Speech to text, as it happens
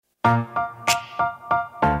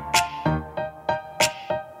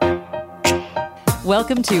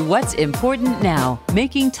Welcome to What's Important Now,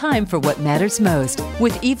 making time for what matters most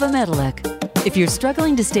with Eva Medilek. If you're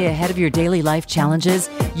struggling to stay ahead of your daily life challenges,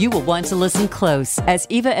 you will want to listen close as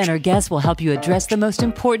Eva and her guests will help you address the most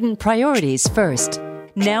important priorities first.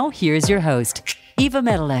 Now, here's your host, Eva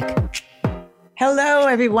Medilek. Hello,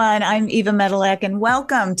 everyone. I'm Eva Medilek, and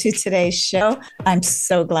welcome to today's show. I'm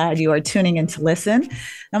so glad you are tuning in to listen.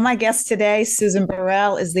 Now, my guest today, Susan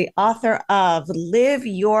Burrell, is the author of Live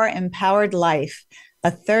Your Empowered Life, a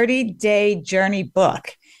 30-day journey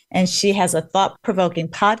book. And she has a thought-provoking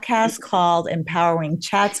podcast called Empowering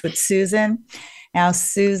Chats with Susan. Now,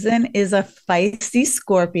 Susan is a feisty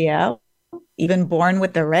Scorpio, even born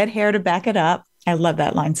with the red hair to back it up. I love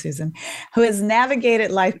that line, Susan, who has navigated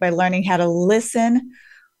life by learning how to listen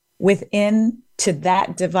within to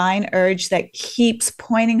that divine urge that keeps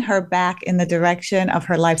pointing her back in the direction of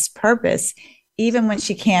her life's purpose, even when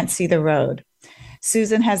she can't see the road.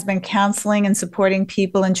 Susan has been counseling and supporting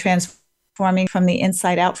people in transforming from the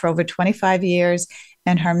inside out for over 25 years,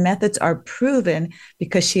 and her methods are proven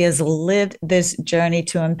because she has lived this journey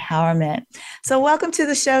to empowerment. So welcome to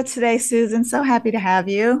the show today, Susan. So happy to have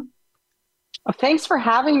you. Oh, thanks for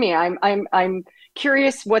having me. I'm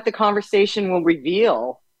curious what the conversation will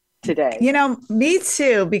reveal today. You know, me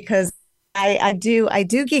too, because I do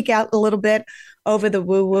geek out a little bit over the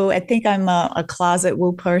woo-woo. I think I'm a closet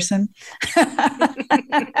woo person.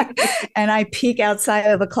 And I peek outside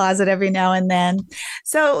of the closet every now and then.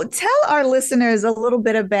 So tell our listeners a little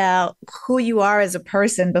bit about who you are as a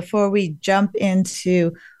person before we jump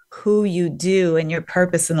into who you do and your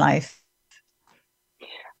purpose in life.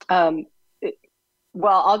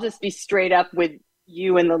 Well, I'll just be straight up with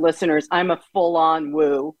you and the listeners. I'm a full-on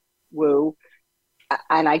woo.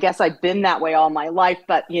 And I guess I've been that way all my life,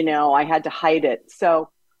 but I had to hide it. So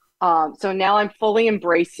now I'm fully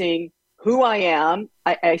embracing who I am.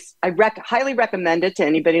 I highly recommend it to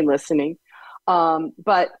anybody listening.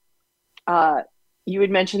 But you had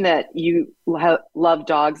mentioned that you love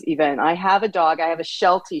dogs, Eva, and I have a dog. I have a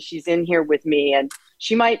Sheltie. She's in here with me, and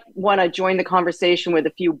she might want to join the conversation with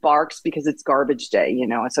a few barks because it's garbage day,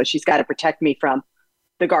 so she's got to protect me from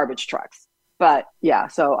the garbage trucks. But yeah,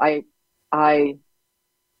 so I'm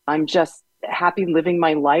just happy living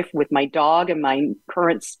my life with my dog and my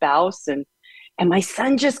current spouse, and my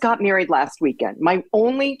son just got married last weekend. My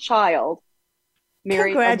only child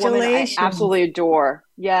married a woman I absolutely adore.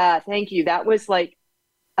 Yeah, thank you. That was like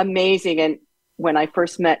amazing. And when I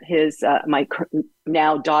first met his my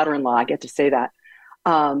now daughter-in-law, I get to say that.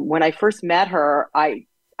 When I first met her, I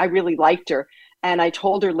really liked her. And I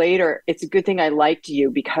told her later, it's a good thing I liked you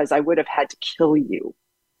because I would have had to kill you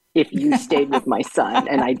if you stayed with my son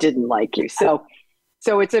and I didn't like you. So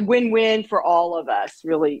it's a win-win for all of us.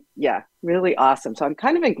 Really, yeah, really awesome. So I'm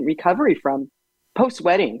kind of in recovery from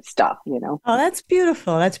post-wedding stuff, Oh, that's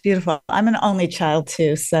beautiful. That's beautiful. I'm an only child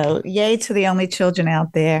too. So yay to the only children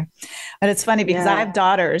out there. But it's funny because I have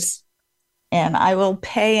daughters. And I will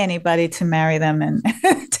pay anybody to marry them and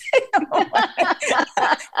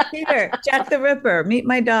Peter, Jack the Ripper, meet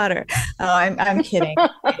my daughter. Oh, I'm kidding.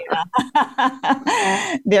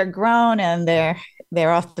 They're grown and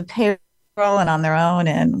they're off the payroll and on their own,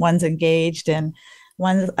 and one's engaged, and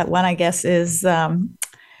one I guess is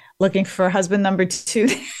looking for husband number two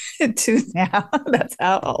now. That's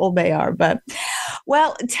how old they are. But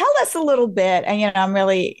well, tell us a little bit. And I'm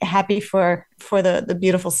really happy for the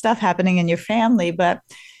beautiful stuff happening in your family. But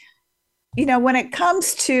when it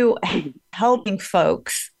comes to helping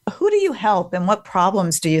folks, who do you help and what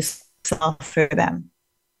problems do you solve for them?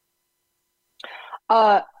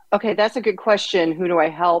 Okay, that's a good question. Who do I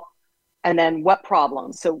help? And then what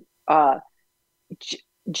problems? So I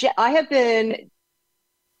have been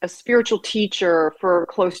a spiritual teacher for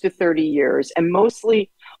close to 30 years. And mostly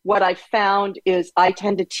what I found is I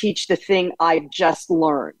tend to teach the thing I've just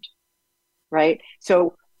learned, right?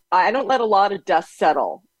 So I don't let a lot of dust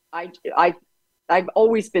settle. I've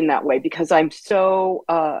always been that way because I'm so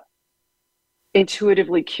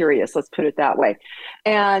intuitively curious, let's put it that way.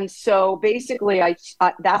 And so basically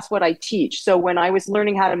that's what I teach. So when I was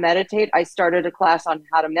learning how to meditate, I started a class on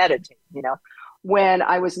how to meditate, When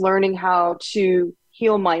I was learning how to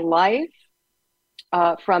heal my life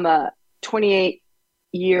from a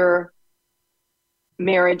 28-year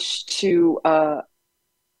marriage to the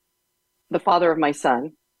father of my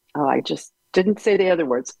son. Oh, I just didn't say the other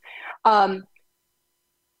words. I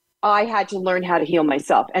had to learn how to heal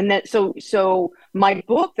myself. And that, so my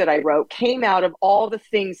book that I wrote came out of all the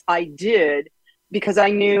things I did because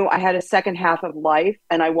I knew I had a second half of life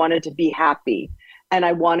and I wanted to be happy. and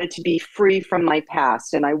I wanted to be free from my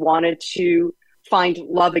past, and I wanted to find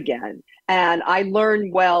love again. And I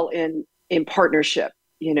learn well in partnership.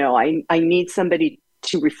 You know, I need somebody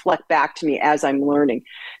to reflect back to me as I'm learning.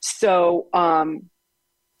 So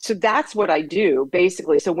so that's what I do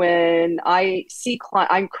basically. So when I see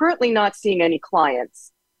I'm currently not seeing any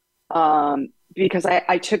clients because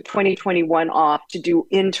I took 2021 off to do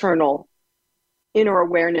inner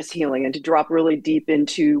awareness healing and to drop really deep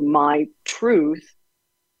into my truth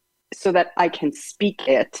so that I can speak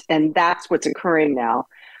it. And that's what's occurring now.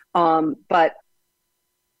 But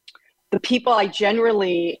the people I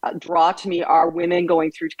generally draw to me are women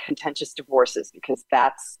going through contentious divorces, because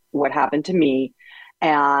that's what happened to me.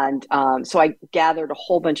 And so I gathered a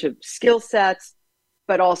whole bunch of skill sets,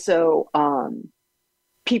 but also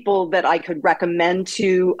people that I could recommend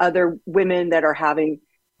to other women that are having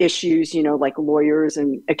issues, you know, like lawyers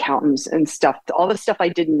and accountants and stuff, all the stuff I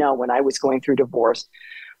didn't know when I was going through divorce.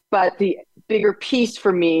 But the bigger piece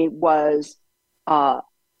for me was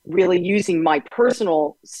really using my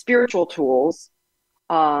personal spiritual tools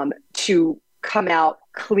to come out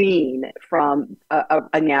clean from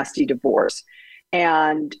a nasty divorce.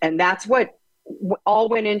 And that's what all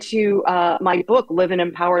went into my book, Live an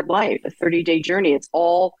Empowered Life, a 30-day journey. It's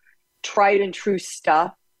all tried and true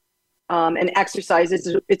stuff. And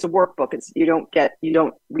exercises, it's a workbook. You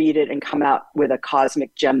don't read it and come out with a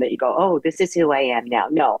cosmic gem that you go, oh, this is who I am now.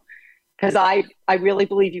 No, because I really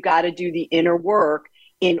believe you got to do the inner work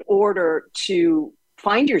in order to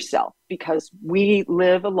find yourself, because we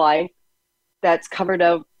live a life that's covered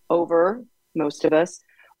over, most of us,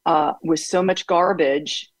 with so much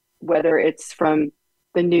garbage, whether it's from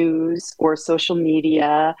the news or social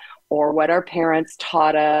media or what our parents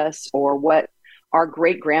taught us or what our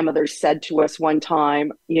great grandmothers said to us one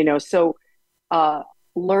time, you know. So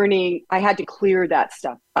learning, I had to clear that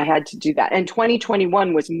stuff. I had to do that. And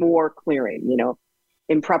 2021 was more clearing, you know,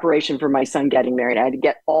 in preparation for my son getting married. I had to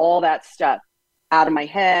get all that stuff out of my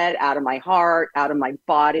head, out of my heart, out of my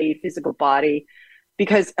body, physical body,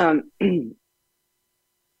 because, oh,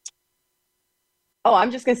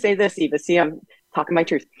 I'm just going to say this, Eva. See, I'm talking my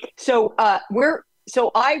truth. So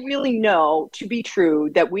so I really know to be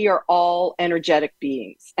true that we are all energetic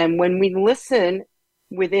beings. And when we listen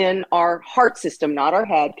within our heart system, not our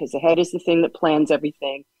head, because the head is the thing that plans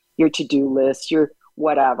everything, your to-do list, your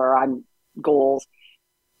whatever, goals.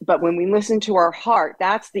 But when we listen to our heart,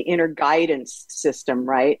 that's the inner guidance system,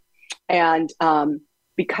 right? And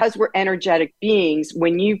because we're energetic beings,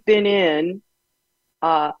 when you've been in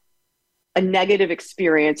a negative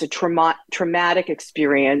experience, a traumatic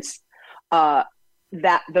experience,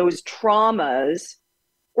 that those traumas,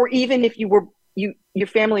 or even if your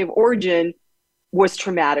family of origin was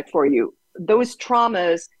traumatic for you, those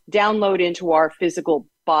traumas download into our physical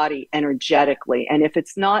body energetically. And if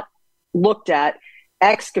it's not looked at,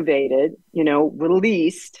 excavated, you know,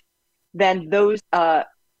 released, then those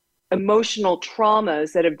emotional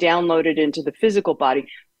traumas that have downloaded into the physical body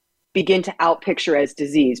begin to outpicture as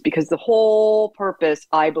disease. Because the whole purpose,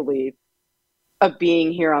 I believe, of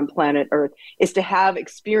being here on planet Earth is to have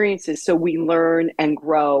experiences so we learn and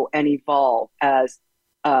grow and evolve as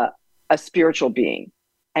a spiritual being.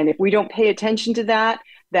 And if we don't pay attention to that,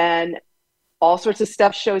 then all sorts of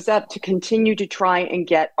stuff shows up to continue to try and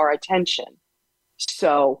get our attention.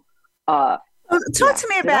 So talk to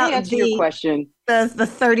me about your question. The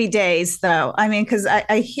 30 days though. I mean, because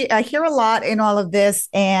I hear a lot in all of this.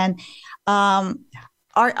 And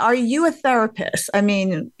are you a therapist? I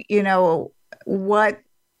mean, you know, what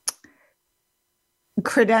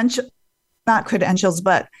not credentials,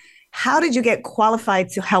 but how did you get qualified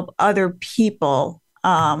to help other people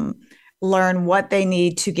learn what they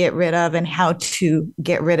need to get rid of and how to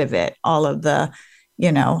get rid of it? All of the,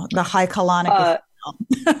 you know, the high colonic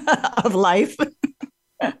of life.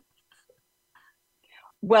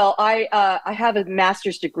 Well, I have a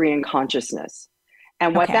master's degree in consciousness.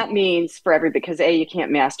 And what that means for everybody, because you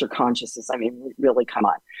can't master consciousness. I mean, really, come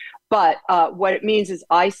on. But what it means is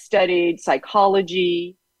I studied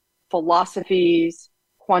psychology, philosophies,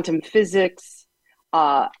 quantum physics,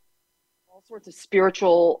 all sorts of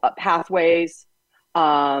spiritual pathways.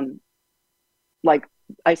 Like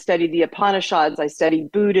I studied the Upanishads, I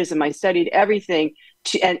studied Buddhism, I studied everything.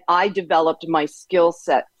 And I developed my skill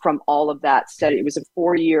set from all of that study. It was a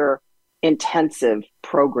 4-year intensive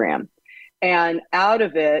program. And out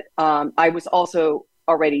of it, I was also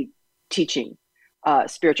already teaching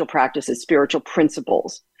spiritual practices, spiritual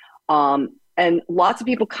principles. And lots of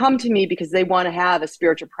people come to me because they want to have a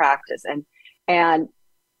spiritual practice. And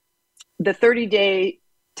the 30-day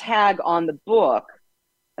tag on the book,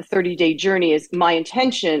 a 30-day journey, is my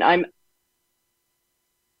intention.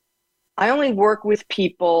 I only work with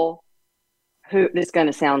people who, this is going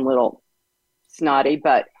to sound a little snotty,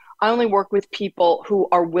 but I only work with people who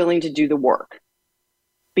are willing to do the work,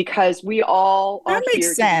 because we all that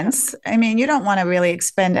makes sense. I mean, you don't want to really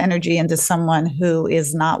expend energy into someone who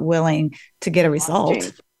is not willing to get a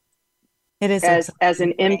result. It is as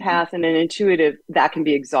an empath and an intuitive, that can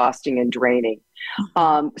be exhausting and draining.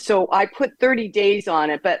 So I put 30 days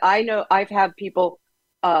on it, but I know I've had people,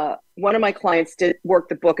 one of my clients did work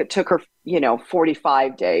the book. It took her,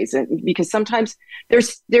 45 days. And because sometimes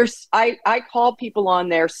I call people on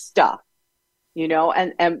their stuff,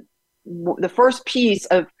 and the first piece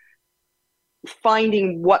of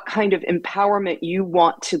finding what kind of empowerment you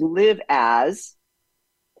want to live as,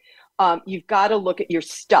 you've got to look at your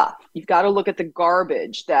stuff. You've got to look at the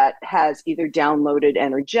garbage that has either downloaded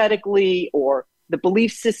energetically or the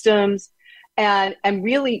belief systems, and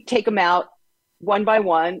really take them out one by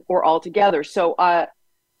one or all together. So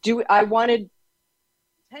intention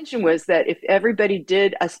was that if everybody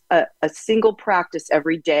did a single practice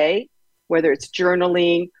every day, whether it's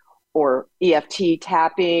journaling or EFT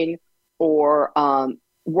tapping or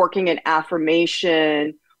working an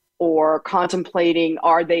affirmation or contemplating,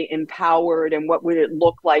 are they empowered and what would it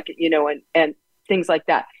look like, and things like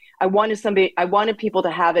that. I wanted people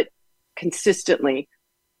to have it consistently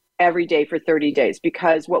every day for 30 days,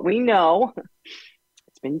 because what we know,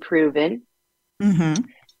 it's been proven,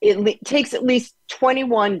 it takes at least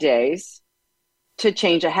 21 days to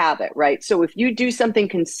change a habit, right? So if you do something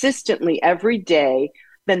consistently every day,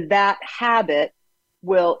 then that habit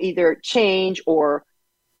will either change or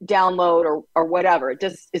download or whatever.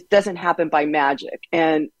 It doesn't happen by magic.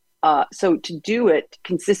 And so to do it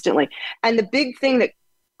consistently. And the big thing that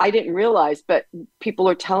I didn't realize, but people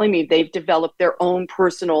are telling me they've developed their own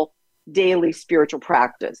personal daily spiritual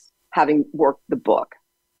practice, having worked the book.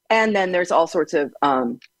 And then there's all sorts of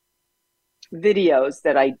videos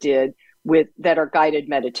that I did that are guided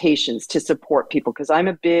meditations to support people, because I'm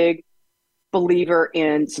a big believer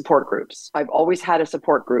in support groups. I've always had a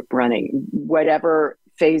support group running, whatever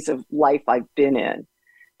phase of life I've been in.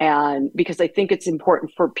 And because I think it's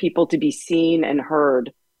important for people to be seen and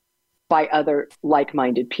heard by other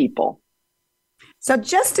like-minded people. So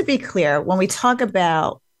just to be clear, when we talk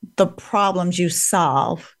about the problems you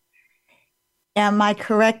solve, am I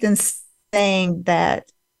correct in saying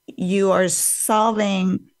that you are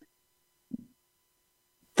solving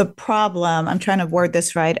the problem, I'm trying to word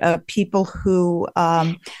this right, of people who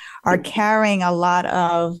are carrying a lot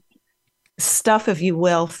of stuff, if you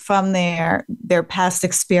will, from their past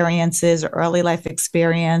experiences, or early life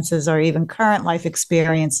experiences, or even current life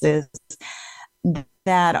experiences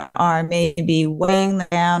that are maybe weighing them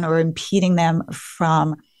down or impeding them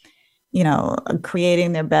from,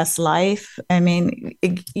 creating their best life? I mean,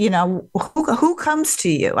 who comes to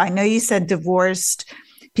you? I know you said divorced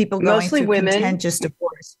people going mostly through women. Contentious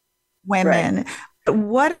divorce, women. Right.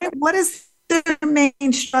 What is their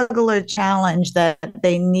main struggle or challenge that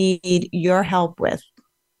they need your help with?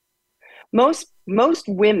 Most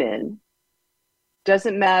women,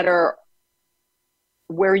 doesn't matter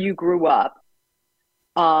where you grew up,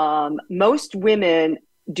 most women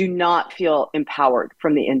do not feel empowered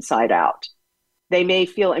from the inside out. They may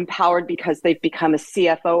feel empowered because they've become a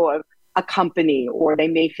CFO of a company, or they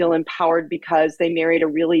may feel empowered because they married a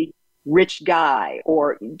really rich guy,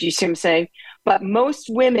 or do you see what I'm saying? But most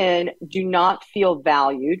women do not feel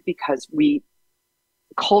valued, because we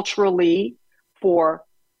culturally, for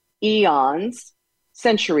eons,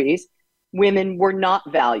 centuries, women were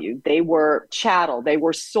not valued. They were chattel, they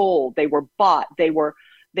were sold, they were bought, they were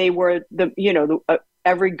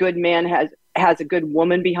every good man has a good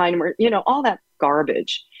woman behind him, all that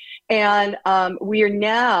garbage. And we are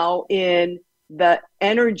now in the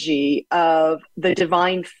energy of the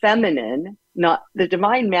divine feminine, not the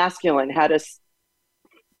divine masculine had us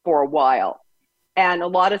for a while. And a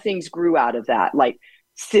lot of things grew out of that, like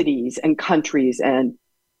cities and countries and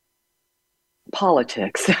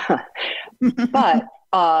politics. But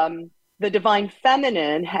the divine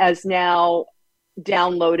feminine has now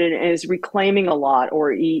downloaded and is reclaiming a lot,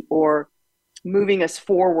 or moving us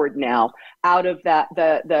forward now out of that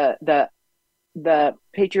the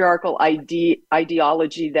patriarchal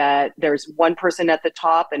ideology that there's one person at the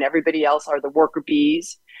top and everybody else are the worker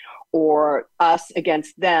bees, or us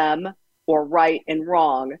against them, or right and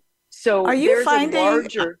wrong. So are you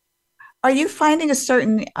finding a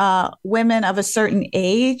certain women of a certain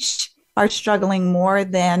age are struggling more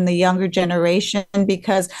than the younger generation?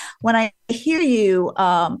 Because when I hear you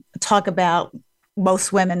talk about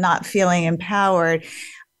most women not feeling empowered,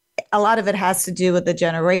 a lot of it has to do with the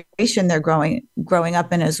generation they're growing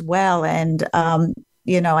up in as well. And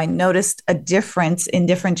I noticed a difference in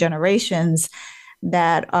different generations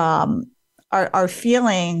that are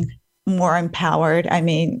feeling more empowered. I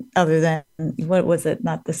mean, other than, what was it?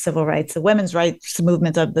 Not the civil rights, the women's rights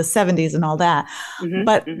movement of the 70s and all that.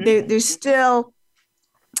 But there's still,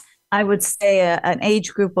 I would say, an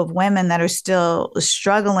age group of women that are still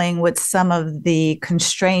struggling with some of the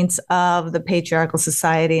constraints of the patriarchal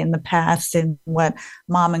society in the past, and what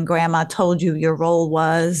mom and grandma told you your role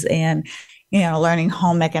was, and learning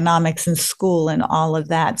home economics in school and all of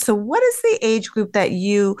that. So what is the age group that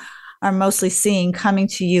you are mostly seeing coming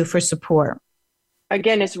to you for support?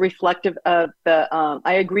 Again, it's reflective of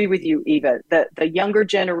I agree with you, Eva, that the younger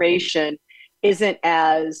generation isn't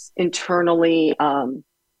as internally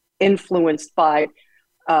influenced by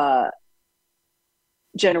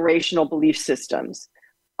generational belief systems.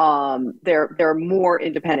 They're more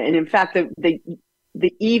independent. And in fact, the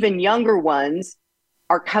even younger ones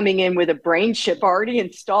are coming in with a brain chip already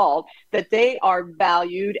installed that they are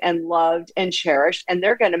valued and loved and cherished, and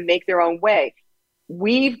they're going to make their own way.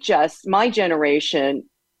 My generation,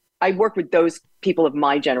 I work with those people of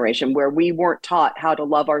my generation where we weren't taught how to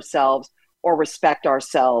love ourselves or respect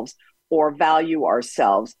ourselves or value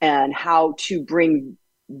ourselves, and how to bring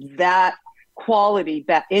that quality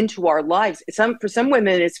back into our lives. For some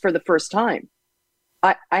women, it's for the first time.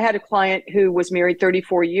 I had a client who was married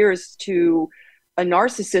 34 years to a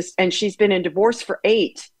narcissist, and she's been in divorce for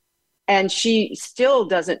 8, and she still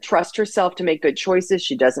doesn't trust herself to make good choices.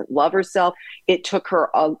 She doesn't love herself. It took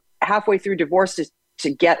her halfway through divorce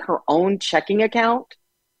to get her own checking account.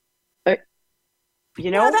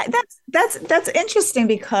 That's interesting,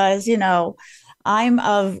 because I'm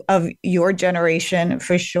of your generation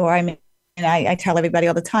for sure. I mean, and I tell everybody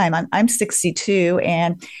all the time, I'm 62,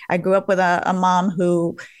 and I grew up with a mom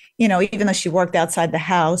who, even though she worked outside the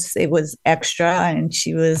house, it was extra, and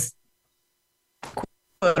she was,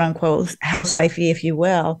 quote unquote, housewifey, if you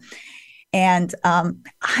will. And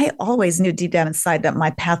I always knew deep down inside that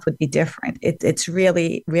my path would be different. It's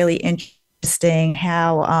really, really interesting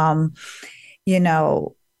how,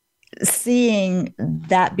 seeing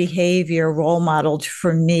that behavior role modeled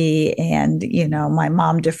for me, and, my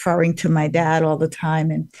mom deferring to my dad all the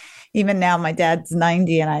time. And even now, my dad's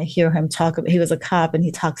 90, and I hear him talk about, he was a cop, and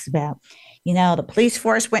he talks about, the police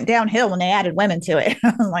force went downhill when they added women to it.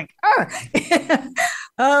 I'm like,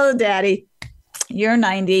 oh, Daddy, you're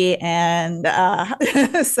 90. And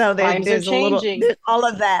so there's a little, all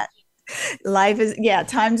of that. Life is,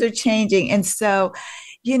 times are changing. And so,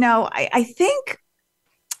 I think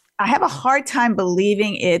I have a hard time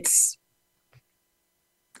believing it's,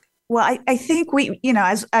 well, I think we,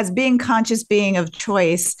 as being conscious being of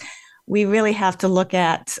choice, we really have to look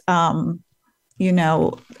at, our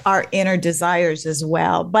inner desires as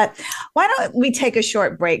well. But why don't we take a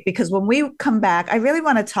short break? Because when we come back, I really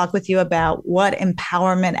want to talk with you about what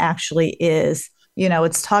empowerment actually is.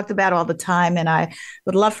 It's talked about all the time, and I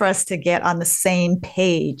would love for us to get on the same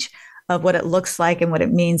page of what it looks like and what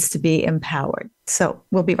it means to be empowered. So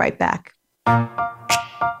we'll be right back.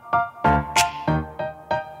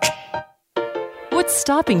 What's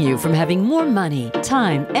stopping you from having more money,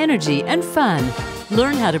 time, energy, and fun?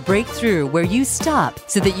 Learn how to break through where you stop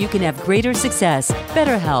so that you can have greater success,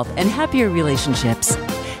 better health, and happier relationships.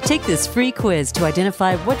 Take this free quiz to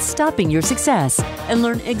identify what's stopping your success and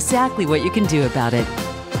learn exactly what you can do about it.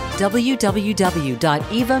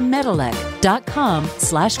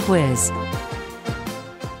 www.evamedilek.com/quiz.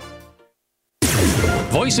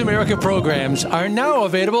 Voice America programs are now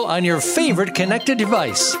available on your favorite connected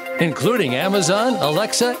device, including Amazon,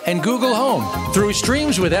 Alexa, and Google Home. Through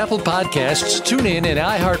streams with Apple Podcasts, TuneIn, and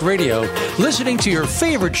iHeartRadio, listening to your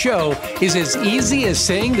favorite show is as easy as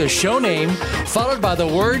saying the show name followed by the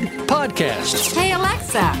word podcast. Hey,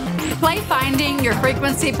 Alexa, play Finding Your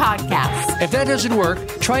Frequency podcast. If that doesn't work,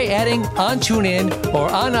 try adding on TuneIn or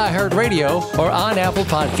on iHeartRadio or on Apple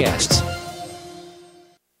Podcasts.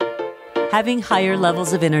 Having higher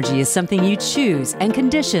levels of energy is something you choose and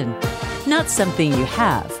condition, not something you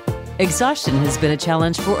have. Exhaustion has been a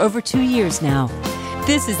challenge for over 2 years now.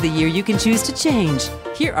 This is the year you can choose to change.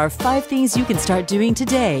 Here are 5 things you can start doing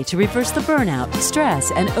today to reverse the burnout,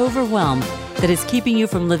 stress, and overwhelm that is keeping you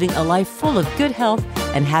from living a life full of good health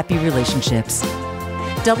and happy relationships.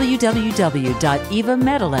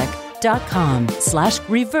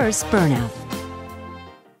 www.evamedilek.com/reverse burnout.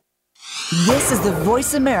 This is the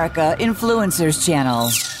Voice America Influencers Channel.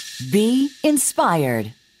 Be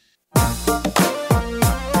inspired.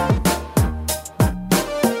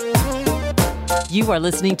 You are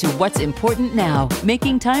listening to What's Important Now,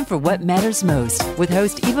 making time for what matters most, with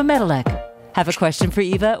host Eva Medilek. Have a question for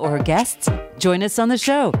Eva or her guests? Join us on the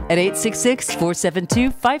show at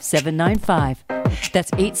 866-472-5795.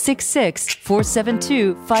 That's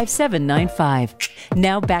 866-472-5795.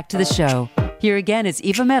 Now back to the show. Here again is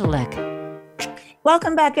Eva Medilek.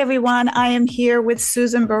 Welcome back, everyone. I am here with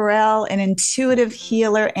Susan Burrell, an intuitive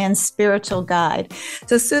healer and spiritual guide.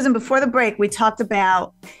 So, Susan, before the break, we talked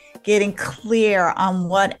about getting clear on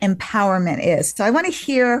what empowerment is. So I want to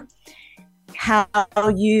hear how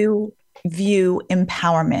you view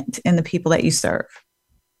empowerment in the people that you serve.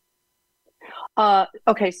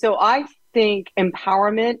 Okay, so I think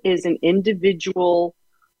empowerment is an individual,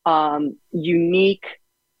 unique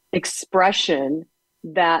expression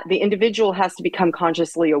that the individual has to become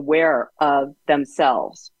consciously aware of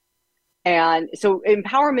themselves. And so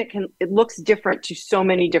empowerment it looks different to so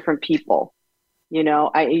many different people. You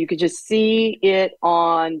know, you could just see it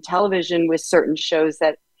on television with certain shows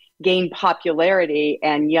that gain popularity,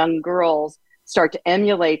 and young girls start to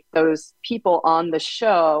emulate those people on the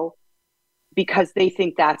show because they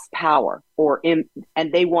think that's power, and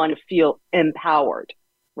they want to feel empowered,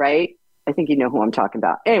 right? I think you know who I'm talking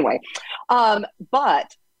about. Anyway,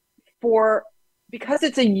 but because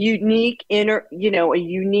it's a unique a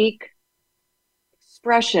unique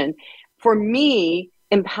expression, for me,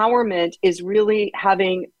 empowerment is really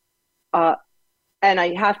having, and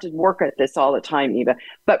I have to work at this all the time, Eva,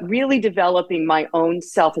 but really developing my own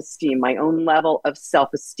self-esteem, my own level of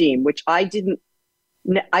self-esteem, which I didn't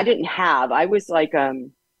have. I was like,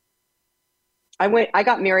 I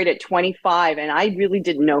got married at 25 and I really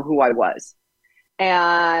didn't know who I was.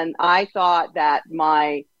 And I thought that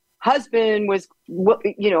my husband was,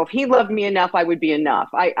 if he loved me enough, I would be enough.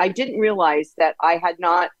 I didn't realize that I had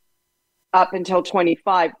not, up until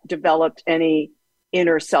 25, developed any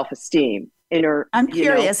inner self-esteem. I'm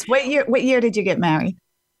curious, what year did you get married?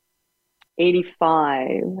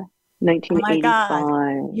 1985. Oh my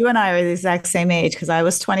God. You and I are the exact same age, because I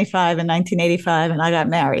was 25 in 1985 and I got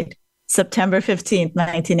married September 15th,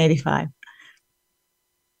 1985.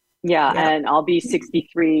 Yeah, and I'll be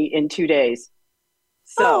 63 in 2 days.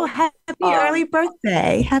 So happy early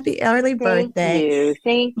birthday. Happy early birthday.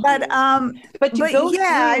 Thank you. But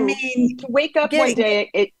to wake up one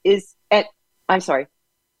day, it is I'm sorry.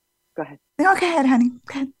 Go ahead. No, go ahead, honey.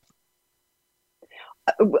 Go ahead.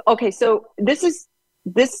 Okay, so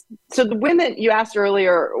so the women you asked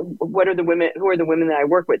earlier, who are the women that I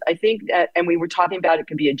work with? I think that, and we were talking about, it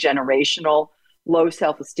could be a generational low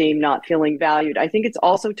self-esteem, not feeling valued. I think it's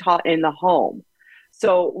also taught in the home.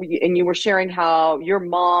 So, and you were sharing how your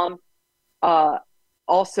mom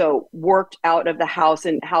also worked out of the house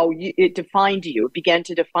and how it defined you, it began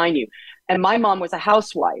to define you. And my mom was a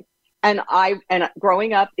housewife. And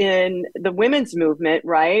growing up in the women's movement,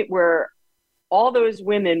 right, where all those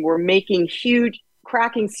women were making huge,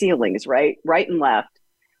 cracking ceilings, right and left.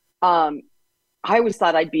 I always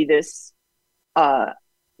thought I'd be this,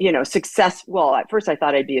 successful. Well, at first I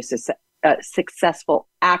thought I'd be a successful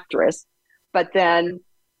actress, but then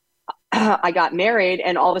I got married,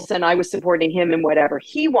 and all of a sudden I was supporting him in whatever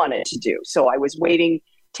he wanted to do. So I was waiting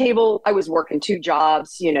table. I was working 2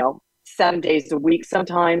 jobs, 7 days a week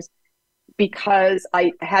sometimes, because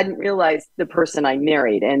I hadn't realized the person I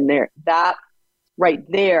married. And that right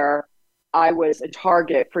there, I was a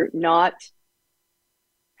target for not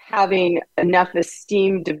having enough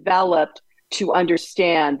esteem developed to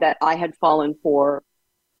understand that I had fallen for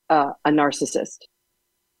a narcissist,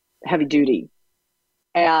 heavy duty.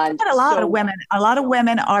 And a lot of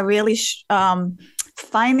women are really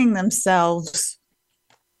finding themselves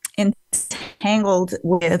entangled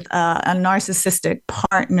with a narcissistic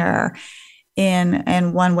partner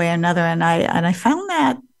in one way or another. And I found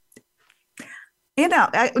that,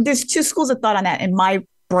 there's 2 schools of thought on that in my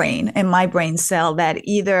brain cell, that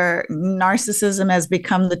either narcissism has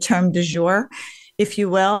become the term du jour, if you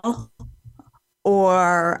will,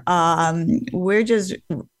 or we're just,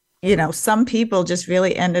 some people just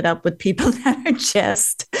really ended up with people that are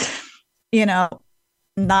just,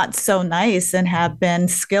 not so nice and have been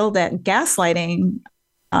skilled at gaslighting.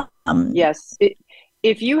 Yes.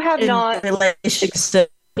 If you have not relationships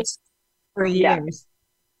for years,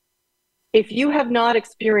 if you have not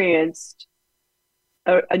experienced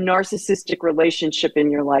a narcissistic relationship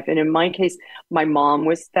in your life, and in my case, my mom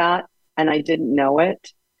was that, and I didn't know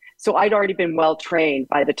it. So I'd already been well trained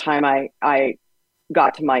by the time I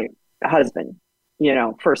got to my husband,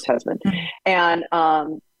 first husband,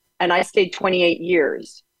 and I stayed 28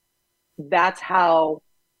 years. That's how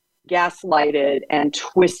gaslighted and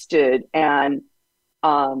twisted, and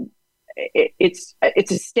it's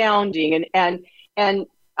astounding. And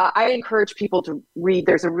I encourage people to read.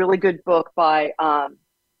 There's a really good book by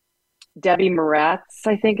Debbie Moretz,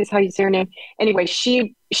 I think is how you say her name. Anyway,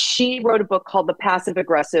 she wrote a book called The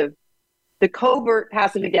Covert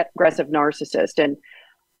Passive Aggressive Narcissist. And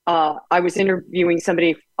I was interviewing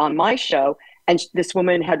somebody on my show, and this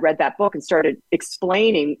woman had read that book and started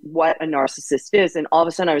explaining what a narcissist is. And all of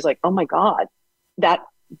a sudden I was like, oh my God, that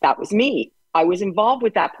was me. I was involved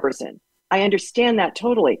with that person. I understand that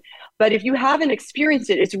totally. But if you haven't experienced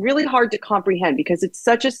it, it's really hard to comprehend because it's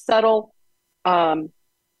such a subtle,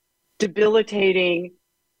 debilitating,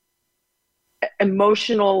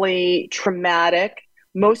 emotionally traumatic.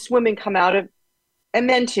 Most women come out of, and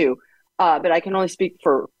men too, but I can only speak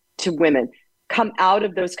to women, come out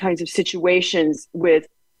of those kinds of situations with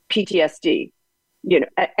PTSD,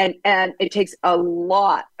 and it takes a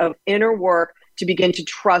lot of inner work to begin to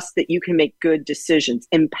trust that you can make good decisions,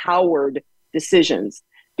 empowered decisions,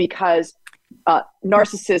 because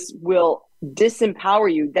narcissists will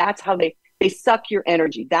disempower you. That's how they suck your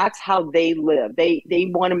energy. That's how they live. They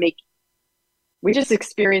want to make. We just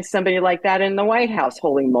experienced somebody like that in the White House.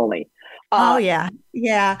 Holy moly! Oh yeah.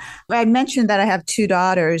 I mentioned that I have two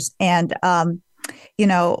daughters, and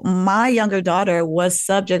my younger daughter was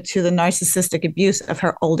subject to the narcissistic abuse of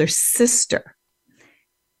her older sister.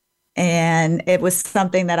 And it was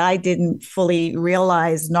something that I didn't fully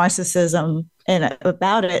realize narcissism and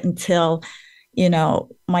about it until,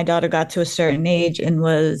 my daughter got to a certain age and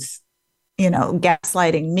was,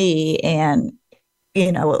 gaslighting me. And,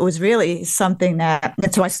 it was really something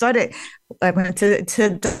and so I went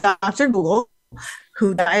to Dr. Google,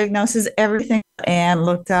 who diagnoses everything, and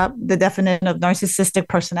looked up the definition of narcissistic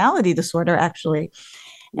personality disorder, actually.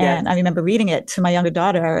 Yes. And I remember reading it to my younger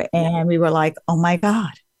daughter, and we were like, oh my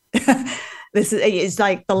God. It's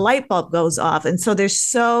like the light bulb goes off. And so there's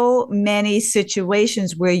so many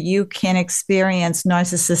situations where you can experience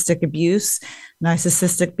narcissistic abuse,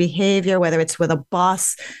 narcissistic behavior, whether it's with a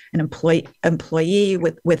boss, an employee,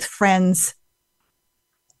 with friends,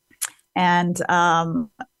 and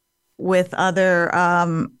with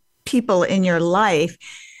other people in your life,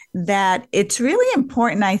 that it's really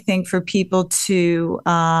important, I think, for people to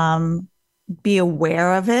be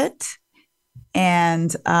aware of it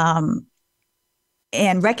and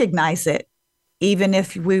recognize it, even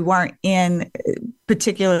if we weren't in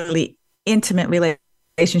particularly intimate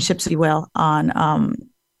relationships, if you will, in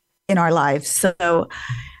our lives. So,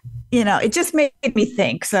 it just made me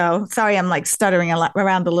think. So sorry, I'm like stuttering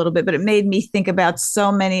around a little bit, but it made me think about so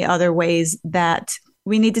many other ways that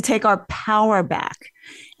we need to take our power back.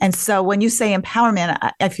 And so when you say empowerment,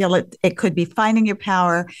 I feel it could be finding your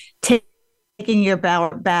power, taking your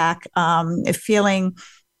power back, feeling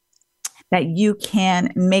that you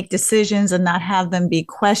can make decisions and not have them be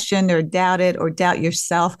questioned or doubted or doubt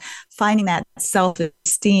yourself, finding that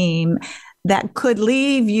self-esteem that could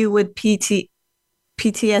leave you with PTSD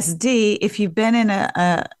if you've been in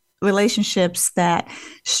a relationships that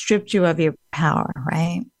stripped you of your power,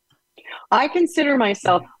 right? I consider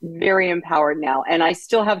myself very empowered now, and I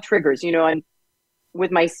still have triggers, and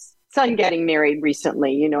with my son getting married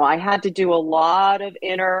recently, I had to do a lot of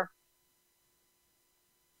inner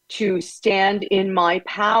to stand in my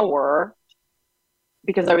power,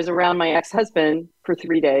 because I was around my ex-husband for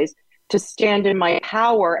 3 days, to stand in my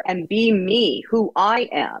power and be me, who I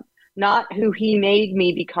am, not who he made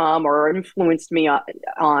me become or influenced me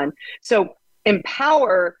on. So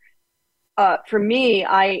empower, for me,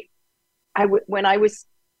 when I was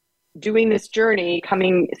doing this journey,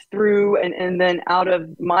 coming through and then out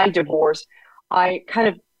of my divorce, I kind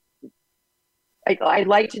of, I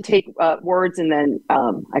like to take words and then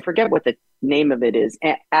I forget what the name of it is,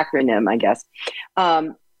 acronym, I guess.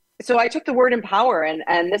 So I took the word empower and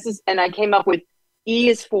I came up with E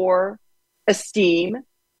is for esteem,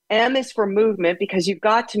 M is for movement, because you've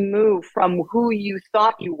got to move from who you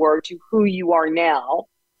thought you were to who you are now,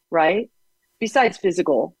 right? Besides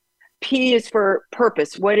physical. P is for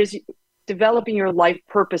purpose. What is developing your life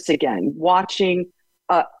purpose again? Watching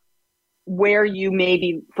where you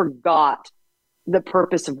maybe forgot the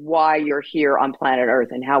purpose of why you're here on planet Earth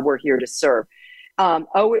and how we're here to serve.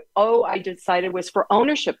 I decided was for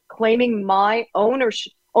ownership, claiming my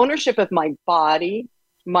ownership of my body,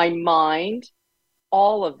 my mind,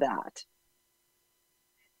 all of that.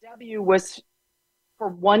 W was for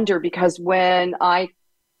wonder, because when I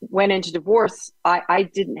went into divorce, I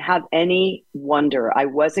didn't have any wonder. I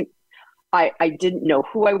didn't know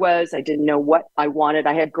who I was. I didn't know what I wanted.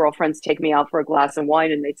 I had girlfriends take me out for a glass of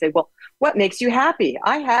wine and they'd say, well, what makes you happy?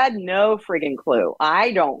 I had no friggin' clue.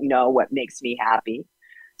 I don't know what makes me happy.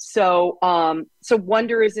 So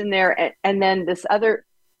wonder is in there. And then this other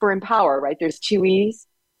for empower, right? There's 2 E's.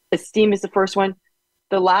 Esteem is the first one.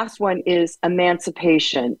 the last one is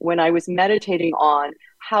emancipation. When I was meditating on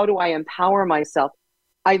how do I empower myself,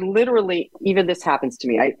 I literally, even this happens to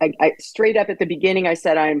me. I straight up at the beginning, I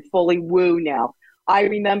said, I am fully woo now. I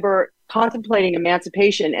remember contemplating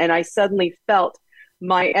emancipation, and I suddenly felt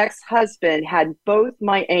my ex-husband had both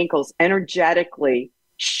my ankles energetically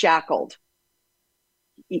shackled.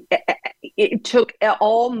 It took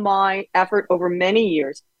all my effort over many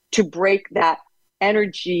years to break that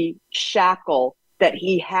energy shackle that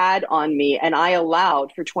he had on me, and I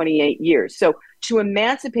allowed for 28 years. So to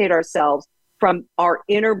emancipate ourselves from our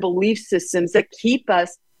inner belief systems that keep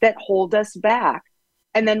us, that hold us back.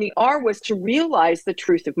 And then the R was to realize the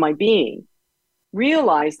truth of my being.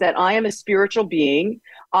 Realize that I am a spiritual being.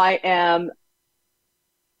 I am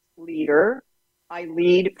a leader. I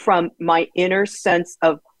lead from my inner sense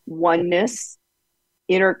of oneness,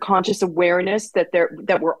 inner conscious awareness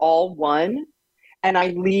that we're all one. And I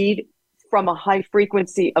lead from a high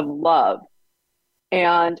frequency of love.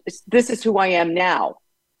 And this is who I am now.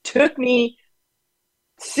 Took me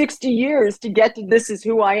 60 years to get to this is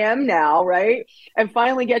who I am now, right? And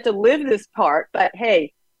finally get to live this part. But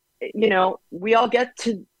hey, you know, we all get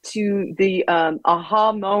to the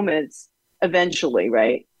aha moments eventually,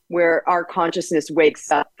 right? Where our consciousness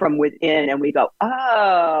wakes up from within and we go,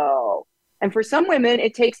 oh. And for some women,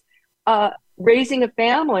 it takes raising a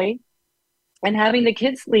family and having the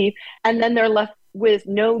kids leave, and then they're left with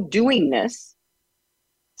no doingness.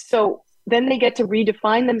 So then they get to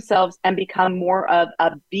redefine themselves and become more of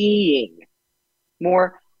a being,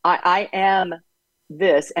 more, I am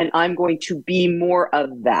this, and I'm going to be more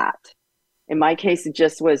of that. In my case, it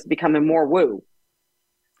just was becoming more woo.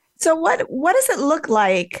 So what does it look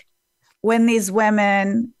like when these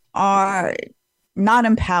women are not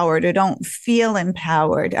empowered or don't feel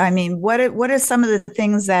empowered? I mean, what are some of the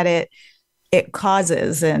things that it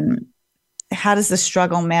causes, and how does the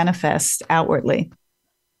struggle manifest outwardly?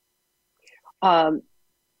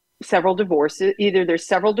 Several divorces. Either there's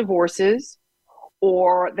several divorces,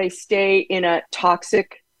 or they stay in a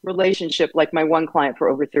toxic relationship, like my one client for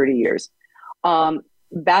over 30 years.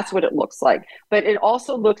 That's what it looks like. But it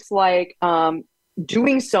also looks like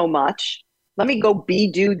doing so much. Let me go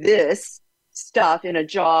do this stuff in a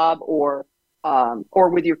job, or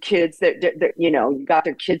with your kids that you know, you got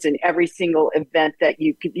their kids in every single event that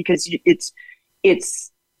you could, because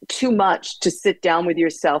it's too much to sit down with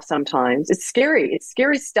yourself sometimes. It's scary. It's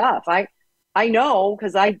scary stuff. I know,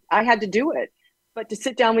 because I had to do it. But to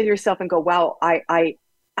sit down with yourself and go, wow, I'm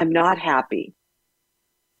not happy.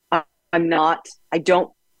 I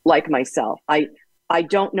don't like myself. I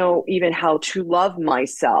don't know even how to love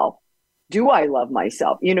myself. Do I love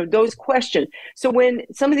myself? You know, those questions. So when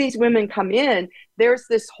some of these women come in, there's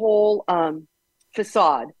this whole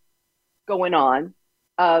facade going on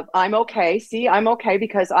of, I'm okay. See, I'm okay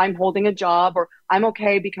because I'm holding a job, or I'm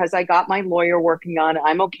okay because I got my lawyer working on it.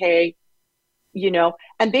 I'm okay, you know.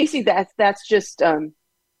 And basically that's just, I'm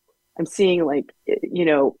seeing, like, you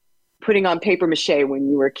know, putting on paper mache when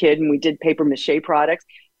you were a kid and we did paper mache projects.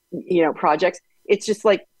 It's just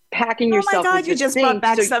like packing yourself. Oh my God, you just brought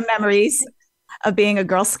back some memories of being a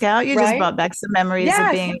Girl Scout. You just brought back some memories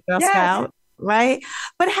of being a Girl Scout, right?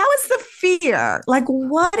 But how is the fear? Like,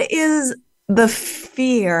 what is the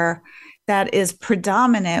fear that is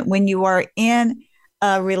predominant when you are in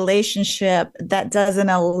a relationship that doesn't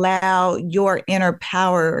allow your inner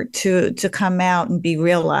power to come out and be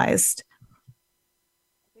realized?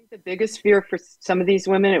 I think the biggest fear for some of these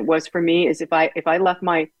women, it was for me, is if I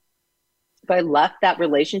left that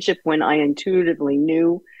relationship when I intuitively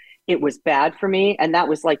knew it was bad for me, and that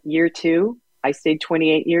was like year 2, I stayed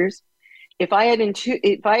 28 years. If I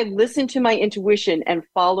had listened to my intuition and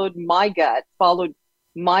followed my gut, followed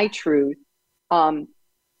my truth,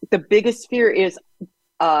 the biggest fear is,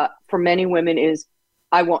 for many women, is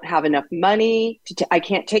I won't have enough money. I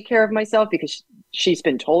can't take care of myself because she's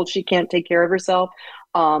been told she can't take care of herself.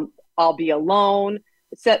 I'll be alone.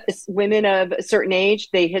 Women of a certain age,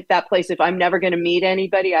 they hit that place. If I'm never going to meet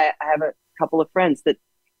anybody, I have a couple of friends that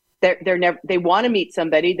they want to meet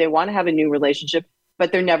somebody, they want to have a new relationship,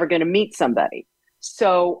 but they're never going to meet somebody.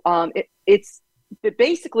 So but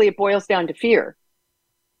basically it boils down to fear.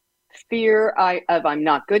 Fear of I'm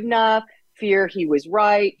not good enough. Fear he was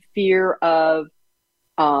right. Fear of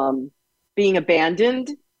being abandoned.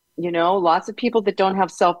 You know, lots of people that don't have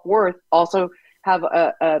self-worth also have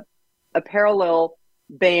a parallel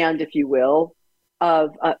band, if you will, of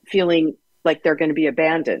feeling like they're going to be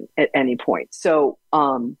abandoned at any point. So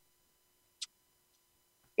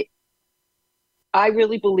I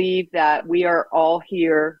really believe that we are all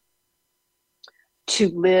here to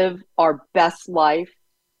live our best life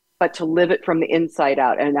but to live it from the inside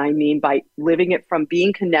out. And I mean by living it from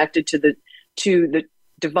being connected to the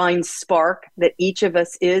divine spark that each of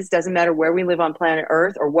us is. Doesn't matter where we live on planet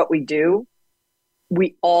Earth or what we do.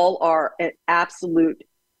 We all are an absolute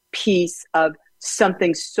piece of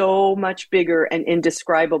something so much bigger and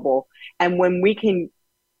indescribable. And when we can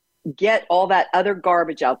get all that other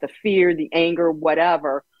garbage out, the fear, the anger,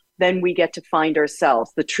 whatever, then we get to find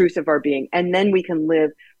ourselves, the truth of our being. And then we can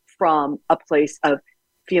live from a place of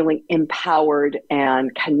feeling empowered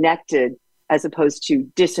and connected as opposed to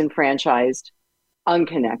disenfranchised,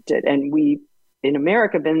 unconnected. And we in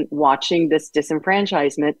America have been watching this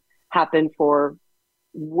disenfranchisement happen for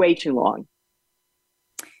way too long.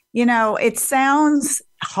 You know, it sounds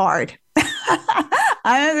hard.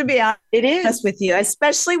 I'm going to be honest with you,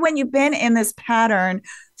 especially when you've been in this pattern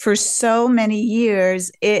for so many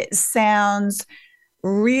years. It sounds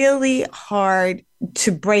really hard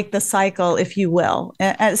to break the cycle, if you will,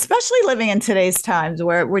 especially living in today's times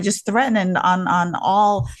where we're just threatened on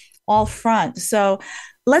all fronts. So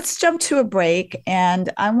let's jump to a break,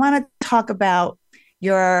 and I want to talk about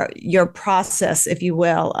your process, if you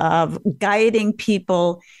will, of guiding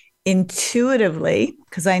people intuitively,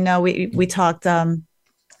 because I know we talked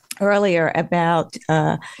earlier about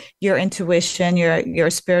your intuition,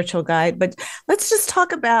 your spiritual guide, but let's just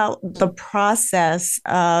talk about the process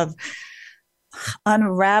of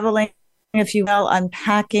unraveling, if you will,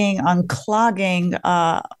 unpacking, unclogging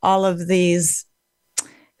all of these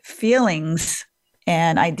feelings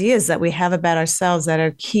and ideas that we have about ourselves that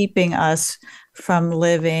are keeping us from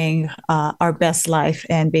living our best life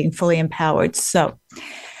and being fully empowered. So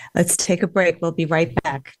let's take a break. We'll be right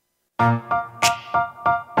back.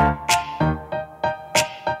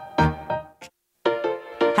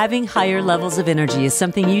 Having higher levels of energy is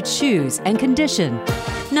something you choose and condition,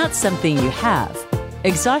 not something you have.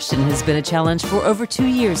 Exhaustion has been a challenge for over 2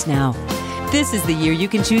 years now. This is the year you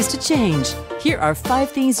can choose to change. Here are 5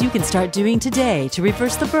 things you can start doing today to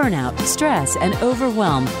reverse the burnout, stress, and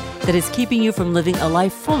overwhelm that is keeping you from living a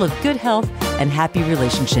life full of good health and happy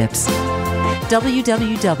relationships.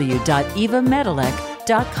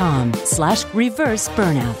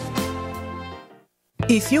 www.evamedilek.com/reverse-burnout.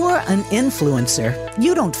 If you're an influencer,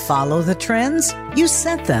 you don't follow the trends, you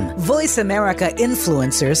set them. Voice America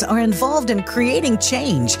influencers are involved in creating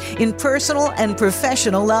change in personal and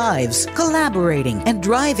professional lives, collaborating and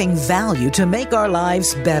driving value to make our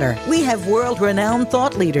lives better. We have world-renowned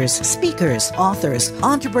thought leaders, speakers, authors,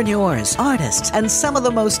 entrepreneurs, artists, and some of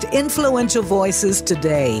the most influential voices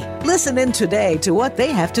today. Listen in today to what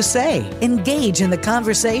they have to say. Engage in the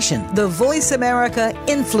conversation. The Voice America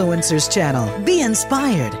Influencers Channel. Be inspired.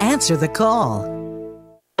 Answer the call.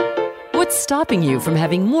 What's stopping you from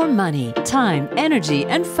having more money, time, energy,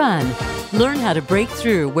 and fun? Learn how to break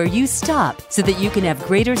through where you stop so that you can have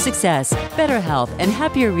greater success, better health, and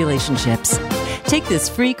happier relationships. Take this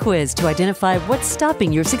free quiz to identify what's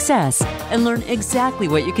stopping your success and learn exactly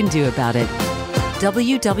what you can do about it.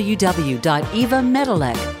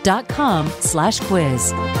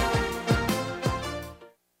 www.evamedilek.com/quiz.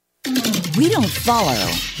 We don't follow,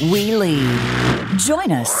 we lead.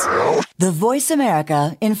 Join us, the Voice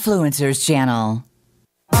America Influencers Channel.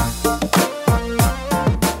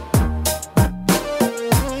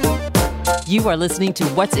 You are listening to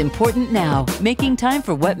What's Important Now, making time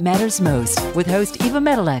for what matters most with host Eva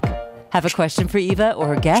Medilek. Have a question for Eva or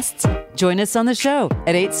her guests? Join us on the show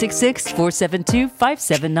at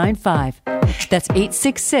 866-472-5795. That's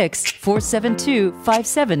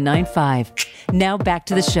 866-472-5795. Now back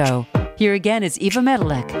to the show. Here again is Eva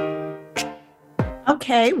Medilek.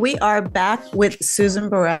 Okay, we are back with Susan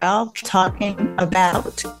Burrell talking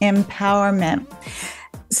about empowerment.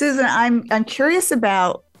 Susan, I'm curious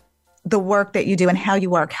about the work that you do and how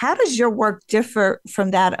you work. How does your work differ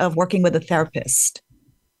from that of working with a therapist?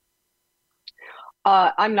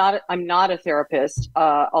 I'm not a therapist,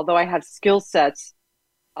 although I have skill sets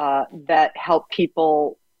that help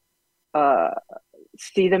people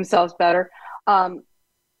see themselves better.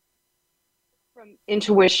 From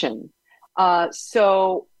intuition.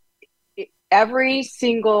 So every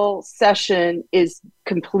single session is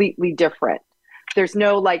completely different. There's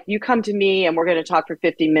no like, you come to me and we're going to talk for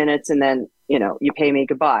 50 minutes and then, you pay me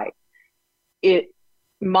goodbye.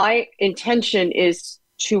 My intention is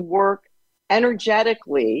to work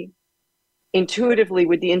energetically, intuitively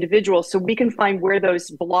with the individual so we can find where those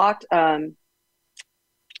blocked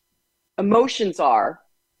emotions are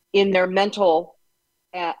in their mental,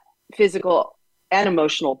 physical, and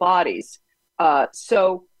emotional bodies.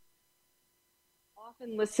 So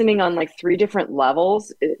often listening on like 3 different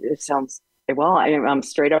levels, it sounds, well, I'm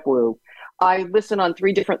straight up woo. I listen on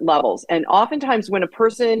 3 different levels. And oftentimes when a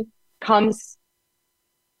person comes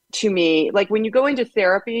to me, like when you go into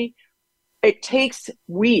therapy, it takes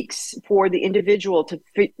weeks for the individual to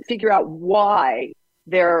figure out why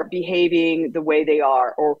they're behaving the way they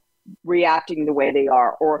are or reacting the way they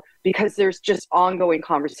are, or because there's just ongoing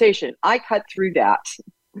conversation. I cut through that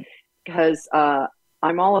because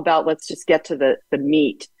I'm all about, let's just get to the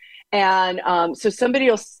meat. And so somebody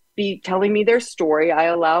will be telling me their story. I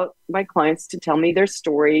allow my clients to tell me their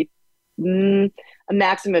story a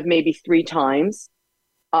maximum of maybe 3 times,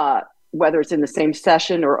 whether it's in the same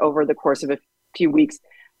session or over the course of a few weeks,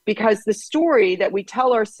 because the story that we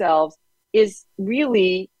tell ourselves is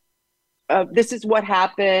really, this is what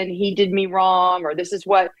happened, he did me wrong, or this is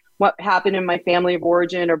what happened in my family of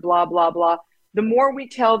origin, or blah, blah, blah. The more we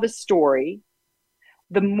tell the story,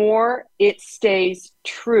 the more it stays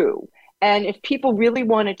true. And if people really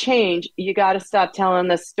want to change, you got to stop telling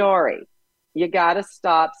the story. You got to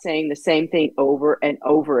stop saying the same thing over and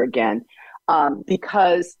over again,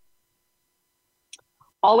 because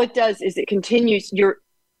all it does is it continues.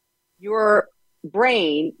 Your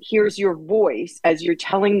brain hears your voice as you're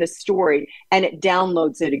telling the story, and it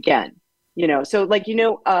downloads it again. So like,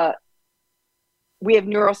 we have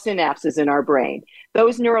neural synapses in our brain.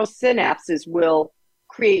 Those neural synapses will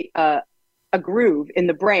create a groove in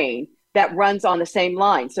the brain that runs on the same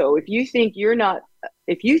line. So if you think you're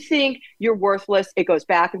worthless, it goes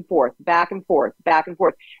back and forth, back and forth, back and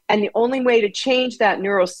forth. And the only way to change that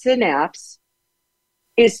neural synapse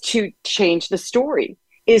is to change the story,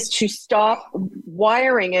 is to stop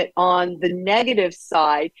wiring it on the negative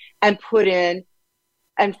side and put in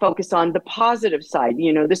and focus on the positive side.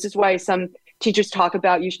 This is why some teachers talk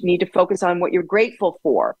about you need to focus on what you're grateful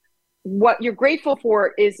for. What you're grateful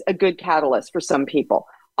for is a good catalyst for some people.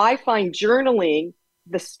 I find journaling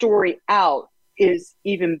the story out is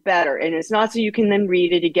even better. And it's not so you can then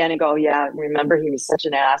read it again and go, yeah, remember he was such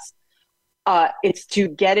an ass. It's to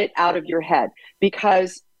get it out of your head,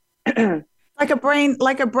 because like a brain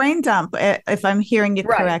dump, if I'm hearing you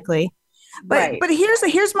correctly. But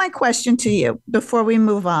here's my question to you before we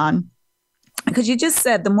move on, because you just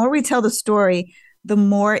said the more we tell the story, the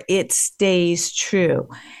more it stays true.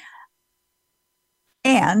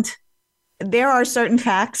 And there are certain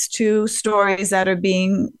facts to stories that are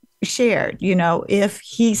being shared. If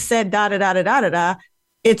he said da da da da da da,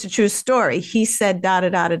 it's a true story. He said da da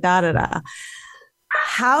da da da da da.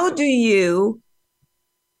 How do you?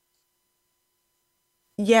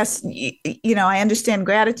 Yes, I understand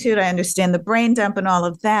gratitude. I understand the brain dump and all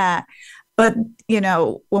of that. But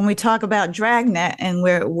when we talk about Dragnet and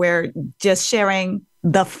we're just sharing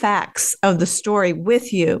the facts of the story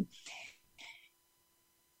with you,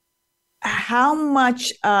 how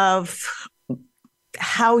much of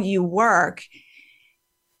how you work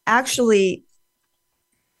actually,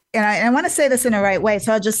 and I want to say this in the right way,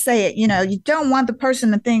 so I'll just say it, you don't want the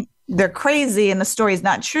person to think they're crazy and the story's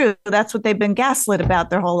not true. That's what they've been gaslit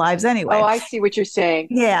about their whole lives anyway. Oh, I see what you're saying.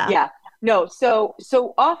 Yeah. No, so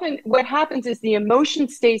often what happens is the emotion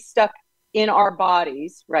stays stuck in our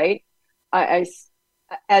bodies, right? As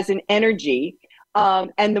an energy.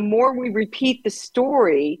 And the more we repeat the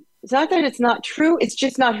story, it's not that it's not true. It's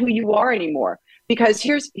just not who you are anymore. Because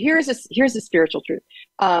here's a spiritual truth.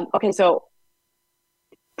 Okay, so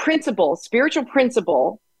spiritual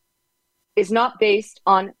principle is not based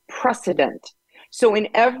on precedent. So in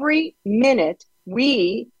every minute,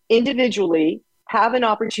 we individually have an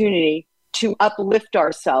opportunity to uplift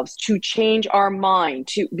ourselves, to change our mind.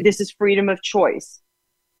 This is freedom of choice.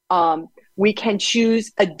 We can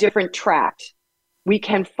choose a different track. We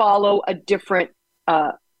can follow a different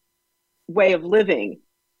way of living,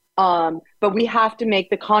 but we have to make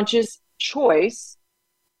the conscious choice.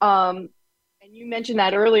 And you mentioned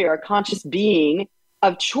that earlier, a conscious being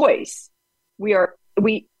of choice. We are,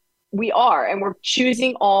 and we're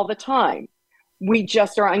choosing all the time. We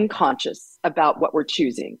just are unconscious about what we're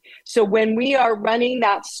choosing. So when we are running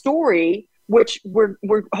that story, which we're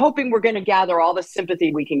hoping we're going to gather all the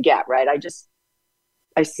sympathy we can get, right?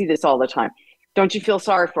 I see this all the time. Don't you feel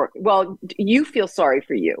sorry for it? Well, you feel sorry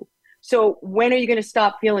for you. So when are you going to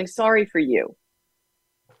stop feeling sorry for you?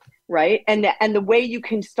 Right? And the way you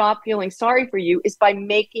can stop feeling sorry for you is by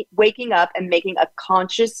waking up and making a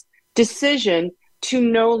conscious decision to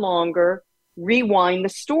no longer rewind the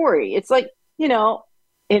story. It's like, in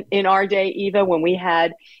our day, Eva, when we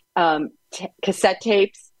had cassette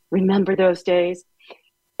tapes, remember those days?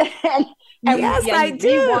 and yes, I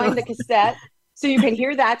do. Rewind the cassette so you can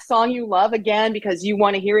hear that song you love again because you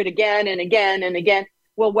want to hear it again and again and again.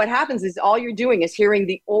 Well, what happens is all you're doing is hearing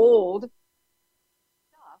the old stuff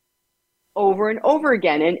over and over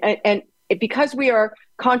again. And because we are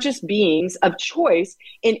conscious beings of choice,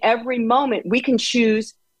 in every moment we can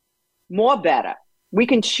choose more better. We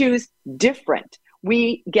can choose different.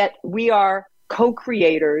 We are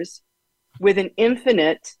co-creators with an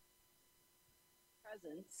infinite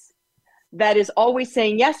presence that is always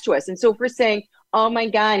saying yes to us. And so if we're saying, oh my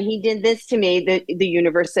God, he did this to me, the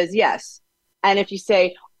universe says yes. And if you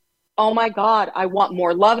say, oh my God, I want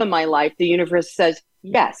more love in my life, the universe says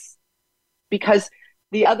yes. Because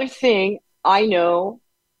the other thing I know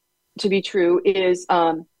to be true is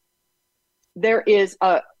there is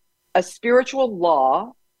a spiritual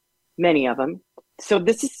law, many of them. So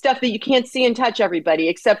this is stuff that you can't see and touch, everybody,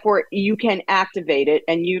 except for you can activate it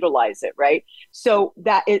and utilize it, right? So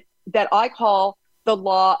that I call the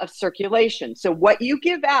law of circulation. So what you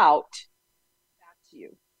give out, back to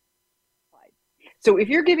you. So if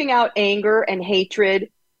you're giving out anger and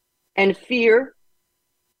hatred and fear,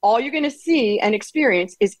 all you're going to see and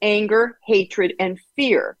experience is anger, hatred, and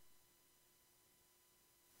fear.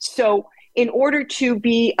 So in order to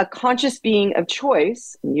be a conscious being of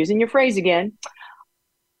choice, I'm using your phrase again,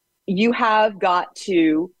 you have got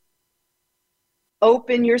to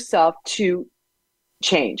open yourself to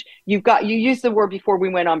change. You used the word before we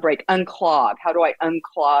went on break, unclog. How do I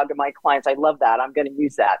unclog my clients? I love that. I'm going to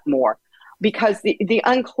use that more, because the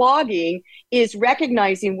unclogging is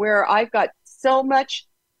recognizing where I've got so much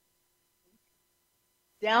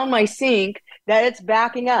down my sink that it's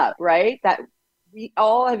backing up, right? That we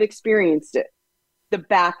all have experienced it, the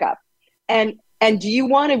backup. And do you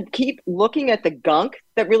want to keep looking at the gunk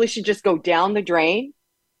that really should just go down the drain,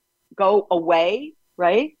 go away,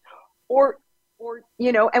 right? Or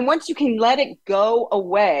and once you can let it go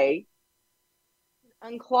away,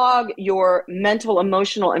 unclog your mental,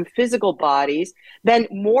 emotional, and physical bodies, then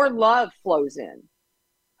more love flows in.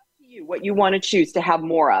 Up to you what you want to choose to have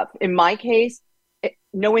more of. In my case,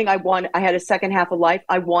 knowing I had a second half of life,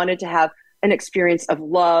 I wanted to have an experience of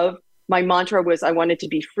love. My mantra was I wanted to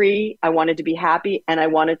be free, I wanted to be happy, and I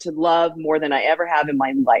wanted to love more than I ever have in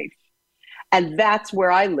my life. And that's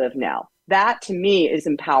where I live now. That to me is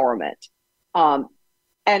empowerment. And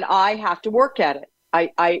I have to work at it.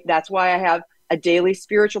 I that's why I have a daily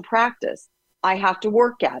spiritual practice. I have to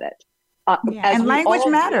work at it. And language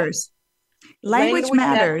matters. Language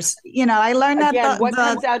matters. I learned that again, what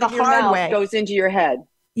comes out of your mouth goes into your head.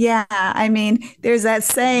 Yeah. I mean, there's that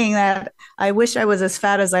saying that I wish I was as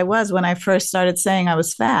fat as I was when I first started saying I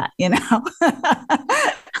was fat,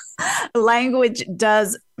 Language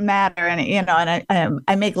does matter. And, and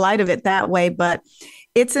I make light of it that way, but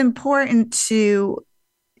it's important to,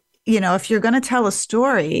 if you're going to tell a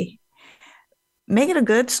story, make it a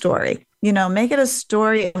good story. Make it a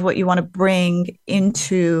story of what you want to bring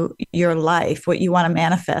into your life, what you want to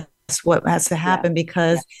manifest, what has to happen,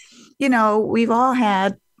 because, we've all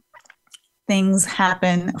had things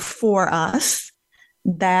happen for us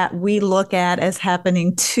that we look at as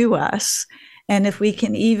happening to us. And if we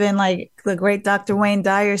can even, like the great Dr. Wayne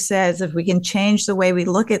Dyer says, if we can change the way we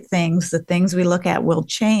look at things, the things we look at will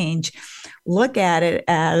change. Look at it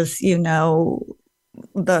as, the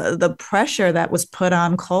pressure that was put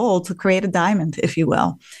on coal to create a diamond, if you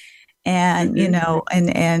will. And,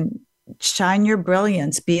 and shine your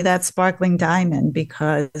brilliance, be that sparkling diamond,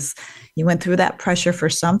 because you went through that pressure for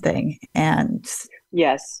something. And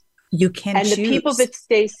yes, you can choose. The people that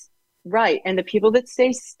stay right. And the people that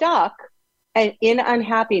stay stuck and in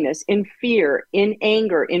unhappiness, in fear, in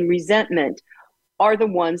anger, in resentment are the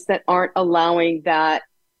ones that aren't allowing that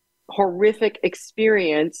horrific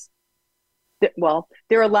experience.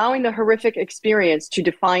 They're allowing the horrific experience to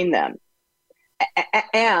define them.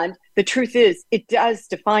 And the truth is, it does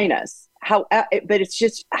define us. But it's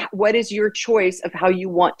just, what is your choice of how you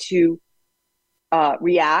want to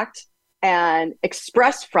react and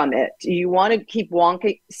express from it? Do you want to keep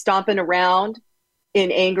stomping around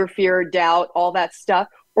in anger, fear, doubt, all that stuff?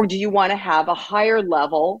 Or do you want to have a higher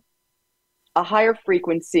level, a higher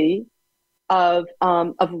frequency of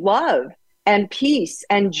love and peace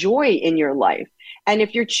and joy in your life? And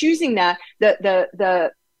if you're choosing that,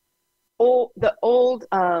 the old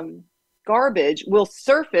garbage will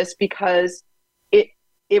surface, because it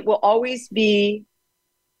will always be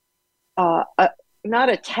not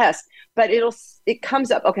a test, but it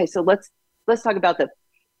comes up. Okay, so let's talk about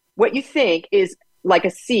what you think is like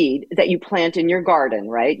a seed that you plant in your garden,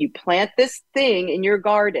 right? You plant this thing in your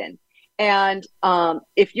garden, and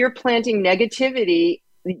if you're planting negativity,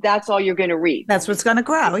 that's all you're going to reap. That's what's going to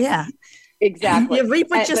grow. Yeah. Exactly. You reap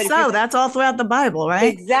what you sow. That's all throughout the Bible,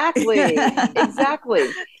 right? Exactly. Exactly.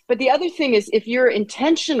 But the other thing is, if you're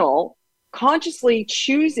intentional, consciously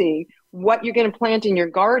choosing what you're going to plant in your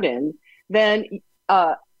garden, then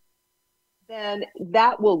then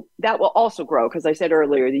that will also grow. Because I said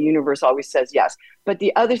earlier, the universe always says yes. But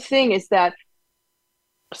the other thing is that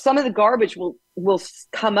some of the garbage will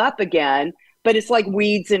come up again, but it's like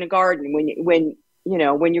weeds in a garden. When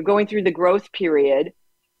you're going through the growth period,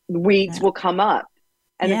 weeds will come up.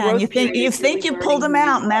 And you think you pulled them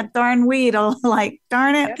out, and that darn weed will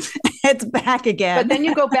darn it, it's back again. But then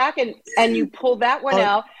you go back and you pull that one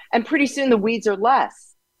out, and pretty soon the weeds are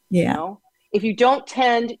less. Yeah. You know? If you don't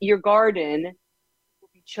tend your garden, you'll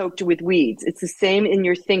be choked with weeds. It's the same in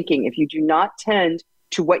your thinking. If you do not tend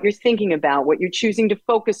to what you're thinking about, what you're choosing to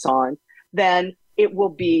focus on, then it will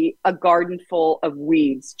be a garden full of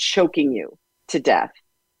weeds choking you to death.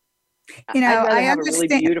 I have a really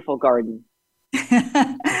beautiful garden.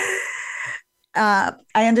 I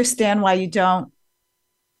understand why you don't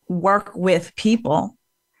work with people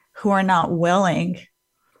who are not willing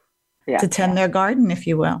to tend their garden, if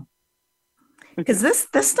you will. Because this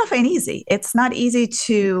stuff ain't easy. It's not easy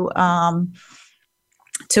to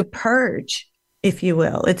purge, if you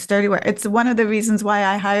will. It's dirty work. It's one of the reasons why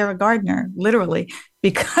I hire a gardener, literally,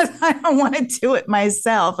 because I don't want to do it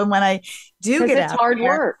myself. And when I do get out, it's hard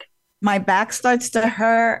work. My back starts to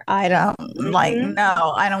hurt. I don't no,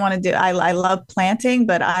 I don't want to do. I love planting,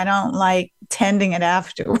 but I don't like tending it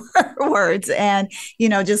afterwards. And,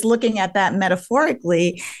 just looking at that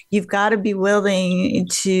metaphorically, you've got to be willing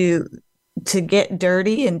to get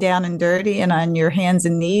dirty and down and dirty and on your hands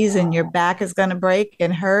and knees, and your back is going to break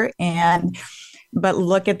and hurt. But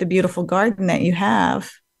look at the beautiful garden that you have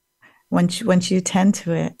once you tend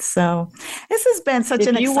to it. So this has been such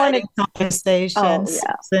an exciting conversation,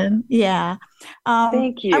 Susan. Yeah.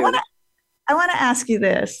 Thank you. I want to ask you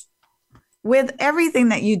this. With everything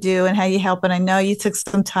that you do and how you help, and I know you took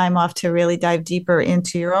some time off to really dive deeper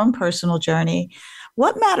into your own personal journey,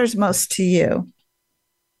 what matters most to you?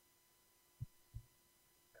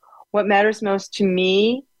 What matters most to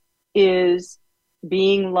me is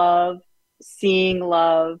being love, seeing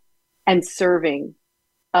love, and serving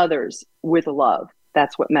others with love.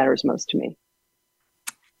 That's what matters most to me.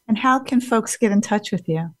 And how can folks get in touch with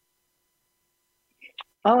you?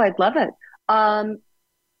 Oh, I'd love it.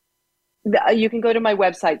 You can go to my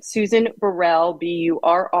website, Susan Burrell, BURRELL.com,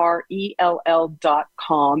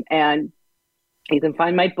 and you can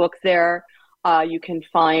find my book there. You can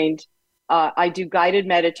find, I do guided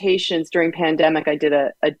meditations during pandemic. I did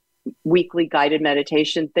a weekly guided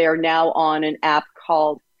meditation. They're now on an app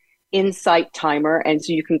called Insight Timer. And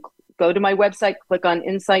so you can go to my website, click on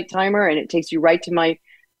Insight Timer, and it takes you right to my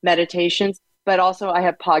meditations. But also I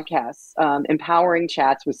have podcasts, Empowering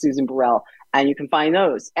Chats with Susan Burrell, and you can find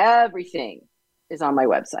those. Everything is on my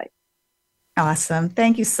website. Awesome.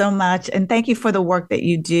 Thank you so much. And thank you for the work that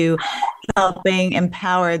you do, helping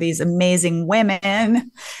empower these amazing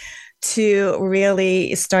women to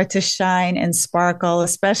really start to shine and sparkle,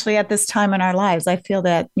 especially at this time in our lives. I feel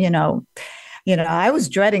that, I was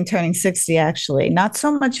dreading turning 60, actually, not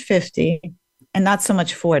so much 50 and not so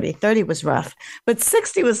much 40. 30 was rough, but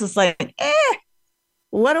 60 was just like,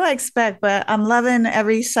 what do I expect? But I'm loving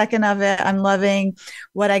every second of it. I'm loving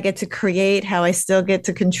what I get to create, how I still get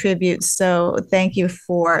to contribute. So thank you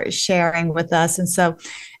for sharing with us. And so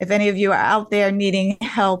if any of you are out there needing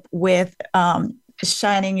help with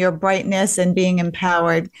shining your brightness and being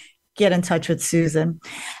empowered, get in touch with Susan.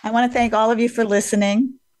 I want to thank all of you for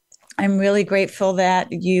listening. I'm really grateful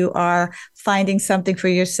that you are finding something for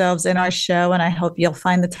yourselves in our show, and I hope you'll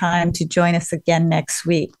find the time to join us again next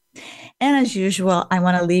week. And as usual, I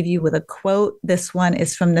want to leave you with a quote. This one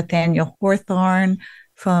is from Nathaniel Hawthorne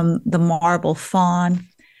from The Marble Faun.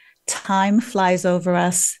 Time flies over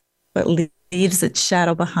us, but leaves its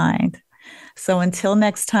shadow behind. So until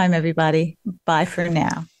next time, everybody, bye for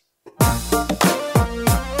now.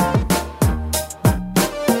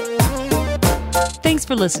 Thanks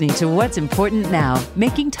for listening to What's Important Now,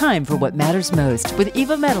 Making Time for What Matters Most with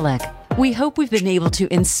Eva Medilek. We hope we've been able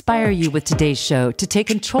to inspire you with today's show to take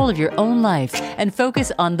control of your own life and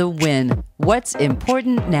focus on the win. What's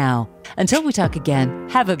important now? Until we talk again,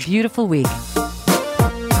 have a beautiful week.